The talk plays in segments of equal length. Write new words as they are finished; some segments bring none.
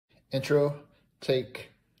Intro,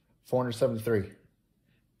 take 473.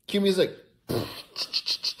 Cue music.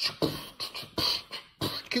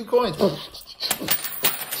 Cue coins.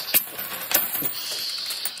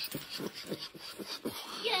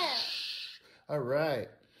 Yeah. All right.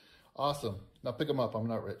 Awesome. Now pick them up. I'm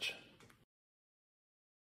not rich.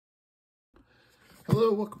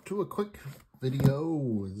 Hello, welcome to a quick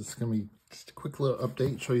video. This is going to be just a quick little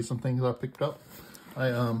update, show you some things I picked up.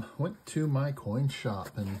 I went to my coin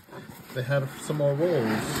shop and they had some more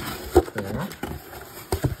rolls there.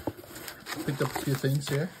 Picked up a few things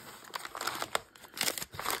here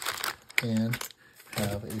and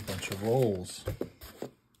have a bunch of rolls.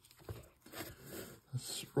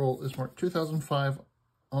 This roll is marked 2005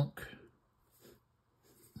 Unk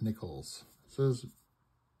Nickels. It says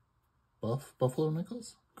Buffalo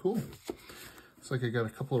Nickels. Cool. Looks like I got a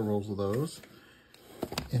couple of rolls of those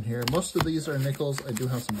in here. Most of these are nickels. I do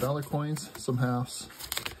have some dollar coins, some halves,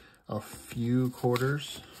 a few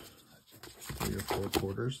quarters, 3 or 4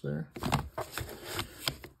 quarters there.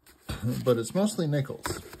 But it's mostly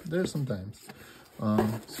nickels. There's some dimes.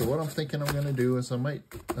 So what I'm thinking I'm going to do is I've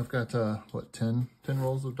got, what, 10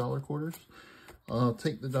 rolls of dollar quarters. I'll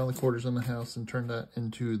take the dollar quarters in the house and turn that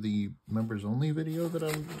into the members only video that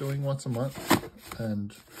I'm doing once a month.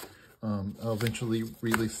 And I'll eventually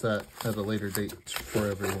release that at a later date for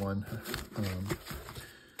everyone.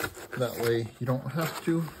 That way you don't have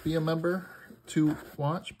to be a member to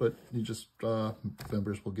watch, but you just,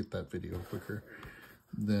 members will get that video quicker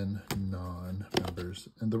than non-members.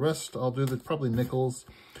 And the rest, I'll do probably nickels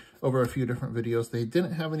over a few different videos. They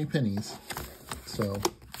didn't have any pennies, so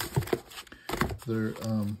there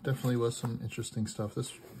definitely was some interesting stuff.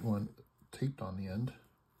 This one taped on the end.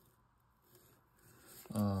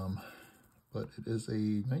 But it is a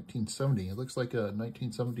 1970. It looks like a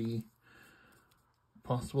 1970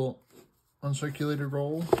 possible uncirculated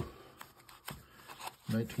roll.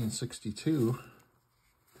 1962.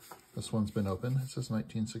 This one's been open. It says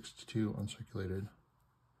 1962 uncirculated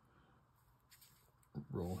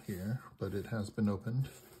roll here, but it has been opened.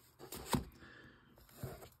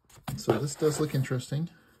 So this does look interesting.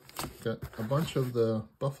 Got a bunch of the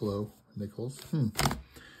Buffalo nickels.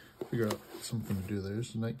 Figure out something to do there.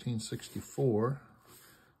 There's 1964.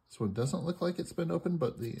 This one doesn't look like it's been opened,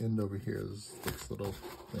 but the end over here is this little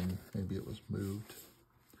thing. Maybe it was moved.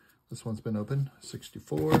 This one's been opened.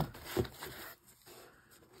 64.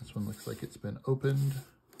 This one looks like it's been opened.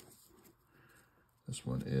 This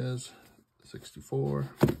one is 64.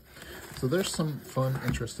 So there's some fun,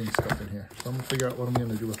 interesting stuff in here. So I'm gonna figure out what I'm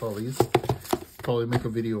gonna do with all these. Probably make a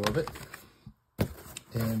video of it.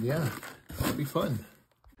 And yeah, it'll be fun.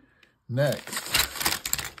 Next,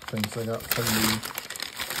 things I got from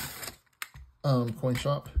the coin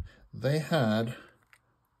shop. They had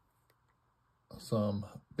some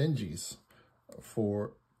Benjis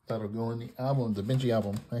that'll go in the album. The Benji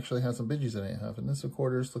album actually has some Benjis that I didn't have. And this of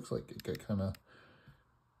quarters looks like it got kind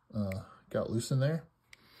of got loose in there.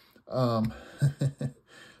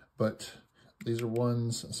 But these are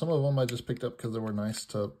ones, some of them I just picked up because they were nice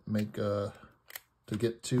to make, to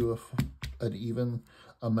get to an even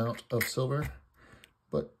amount of silver.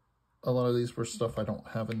 But a lot of these were stuff I don't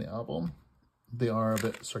have in the album. They are a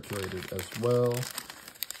bit circulated as well.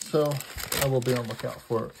 So I will be on the lookout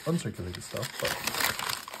for uncirculated stuff, but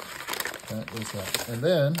that is that. And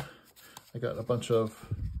then I got a bunch of,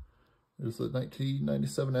 there's the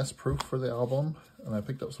 1997 proof for the album, and I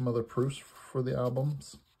picked up some other proofs for the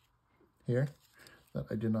albums here that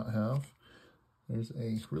I did not have. There's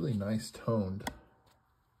a really nice toned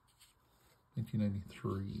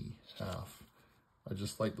 1993 half. I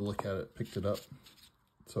just like to look at it, picked it up.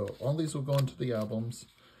 So all these will go into the albums.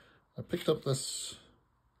 I picked up this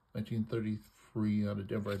 1933 out of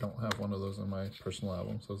Denver. I don't have one of those in my personal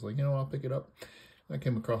album, so I was like, you know, I'll pick it up. And I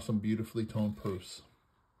came across some beautifully toned proofs.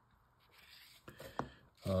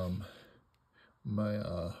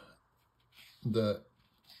 The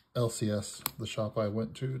LCS, the shop I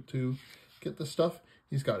went to get this stuff,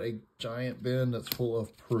 he's got a giant bin that's full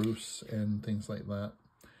of proofs and things like that.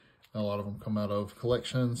 And a lot of them come out of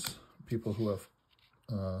collections, people who have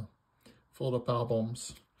fold up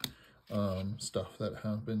albums, stuff that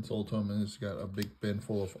have been sold to him, and he's got a big bin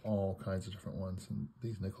full of all kinds of different ones. And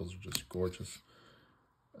these nickels are just gorgeous.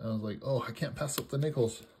 And I was like, oh, I can't pass up the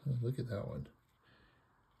nickels. Look at that one.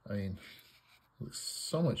 I mean, it looks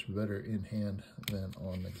so much better in hand than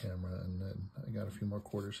on the camera. And then I got a few more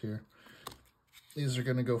quarters here. These are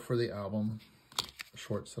going to go for the album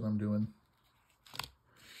shorts that I'm doing.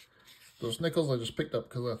 Those nickels I just picked up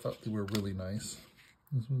because I thought they were really nice.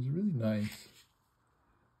 This one's really nice.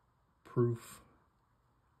 Proof.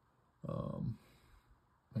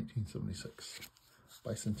 1976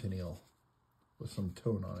 bicentennial with some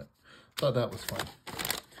tone on it. Thought that was fun.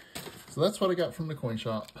 So that's what I got from the coin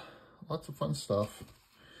shop. Lots of fun stuff.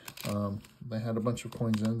 They had a bunch of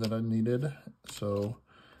coins in that I needed, so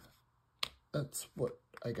that's what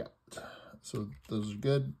I got. So those are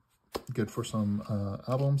good. Good for some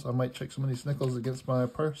albums. I might check some of these nickels against my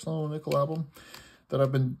personal nickel album that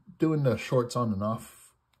I've been doing the shorts on and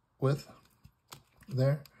off with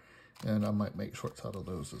there. And I might make shorts out of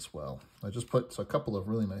those as well. I just put a couple of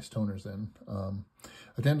really nice toners in.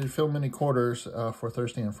 I didn't film any quarters for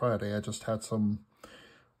Thursday and Friday. I just had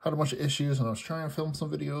a bunch of issues, and I was trying to film some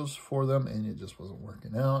videos for them, and it just wasn't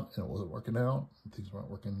working out, and it wasn't working out. Things weren't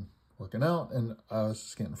working out, and I was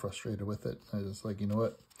just getting frustrated with it. I was like, you know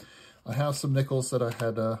what? I have some nickels that I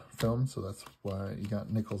had filmed, so that's why you got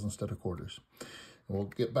nickels instead of quarters. And we'll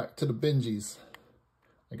get back to the Benjis.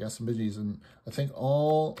 I got some Benjis, and I think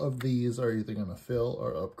all of these are either going to fill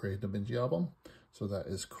or upgrade the Benji album, so that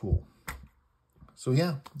is cool. So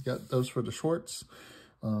yeah, got those for the shorts.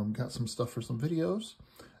 Got some stuff for some videos.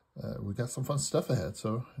 We got some fun stuff ahead,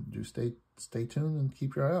 so do stay tuned and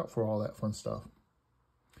keep your eye out for all that fun stuff.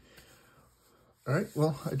 All right,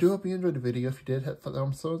 well, I do hope you enjoyed the video. If you did, hit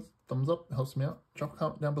thumbs up. It helps me out. Drop a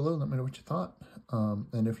comment down below. Let me know what you thought.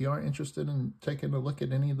 And if you are interested in taking a look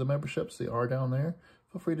at any of the memberships, they are down there.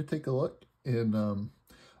 Feel free to take a look. And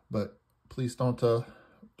but please don't feel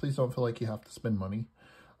like you have to spend money.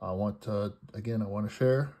 I want to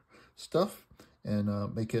share stuff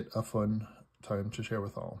and make it a fun time to share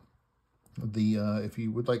with all. If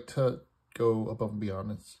you would like to go above and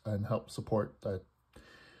beyond and help support that,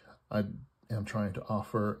 I am trying to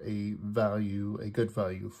offer a good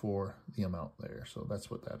value for the amount there. So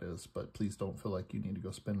that's what that is. But please don't feel like you need to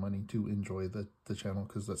go spend money to enjoy the channel,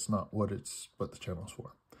 because that's not what the channel's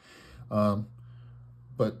for.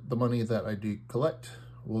 But the money that I do collect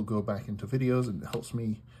will go back into videos, and it helps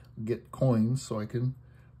me get coins so I can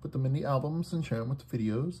put them in the albums and share them with the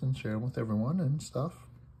videos and share them with everyone and stuff.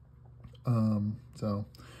 So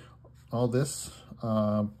all this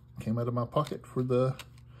came out of my pocket for the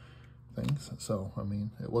things. So, I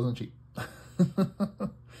mean, it wasn't cheap.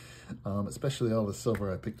 Especially all the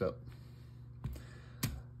silver I picked up.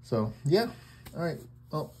 So, yeah. All right.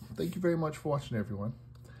 Well, thank you very much for watching, everyone.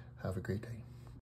 Have a great day.